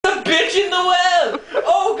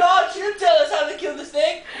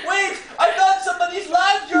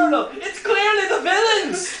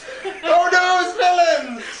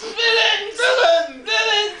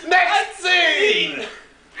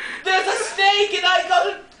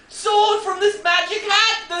sword from this magic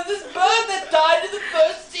hat that this bird that died in the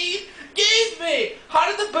first scene gave me. How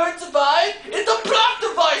did the bird survive? It's a plot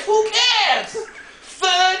device. Who cares?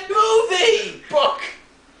 Third movie book.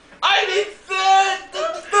 I mean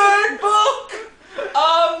the third book.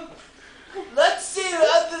 Let's see.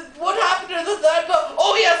 What happened to the third book?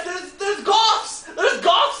 Oh yes, there's goths. There's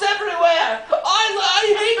goths everywhere.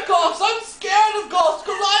 I hate goths. I'm scared of goths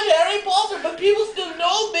because I'm Harry Potter, but people still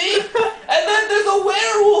know me. And then there's a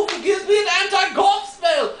werewolf who gives me an anti-goth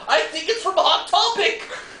smell. I think it's from Hot Topic.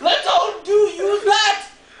 Let's all use that.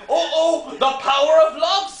 Uh-oh, the power of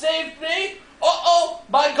love saved me. Uh-oh,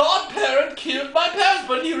 my godparent killed my parents,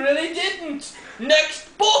 but he really didn't.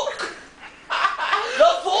 Next book.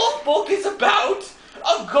 The fourth book is about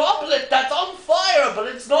a goblet that's on fire, but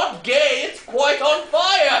it's not gay, it's quite on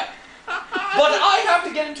fire. But I have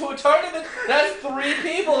to get into a tournament that has 3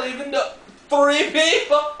 people, even though... 3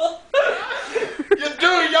 people? You're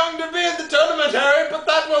too young to be in the tournament, Harry, but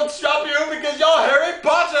that won't stop you because you're Harry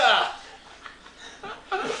Potter.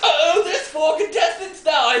 Oh, there's 4 contestants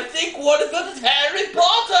now. I think one of them is Harry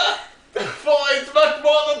Potter. 4 is much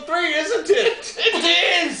more than 3, isn't it?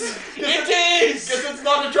 It is! It is! Because it's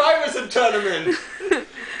not a driver's tournament.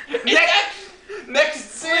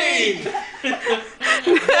 Next scene!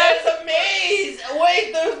 There's a maze!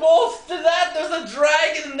 Wait, there's more to that. There's a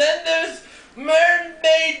dragon, and then there's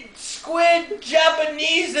mermaid, squid,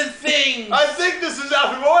 Japanese things. I think this is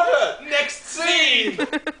out of order. Next scene!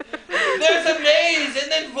 There's a maze,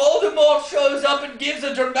 and then Voldemort shows up and gives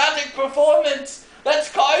a dramatic performance.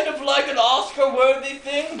 That's kind of like an Oscar-worthy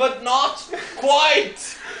thing, but not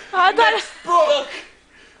quite. Next book!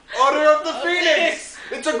 Order of the Phoenix!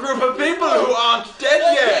 It's a group of people who aren't dead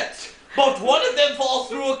yet. But one of them falls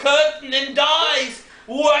through a curtain and dies.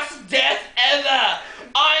 Worst death ever.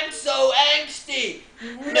 I'm so angsty.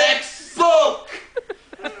 Next book.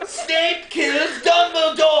 Snape kills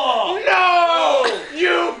Dumbledore. No!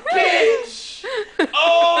 You bitch!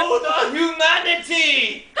 Oh, the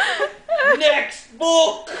humanity. Next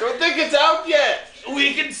book. Don't think it's out yet.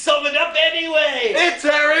 We can sum it up anyway. It's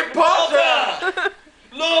Harry Potter!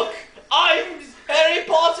 Look, I'm Harry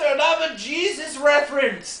Potter and I'm a Jesus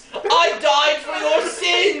reference. I died for your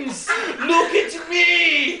sins. Look at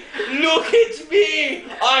me. Look at me.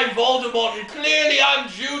 I'm Voldemort and clearly I'm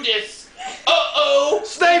Judas. Uh-oh.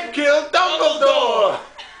 Snape killed Dumbledore!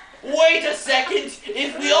 Wait a second.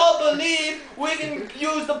 If we all believe, we can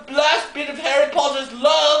use the last bit of Harry Potter's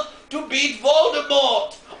love to beat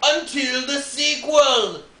Voldemort until the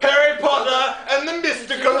sequel. Harry Potter and the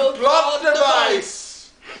Mystical Plot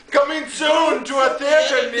Device! Coming soon to a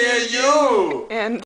theater near you! And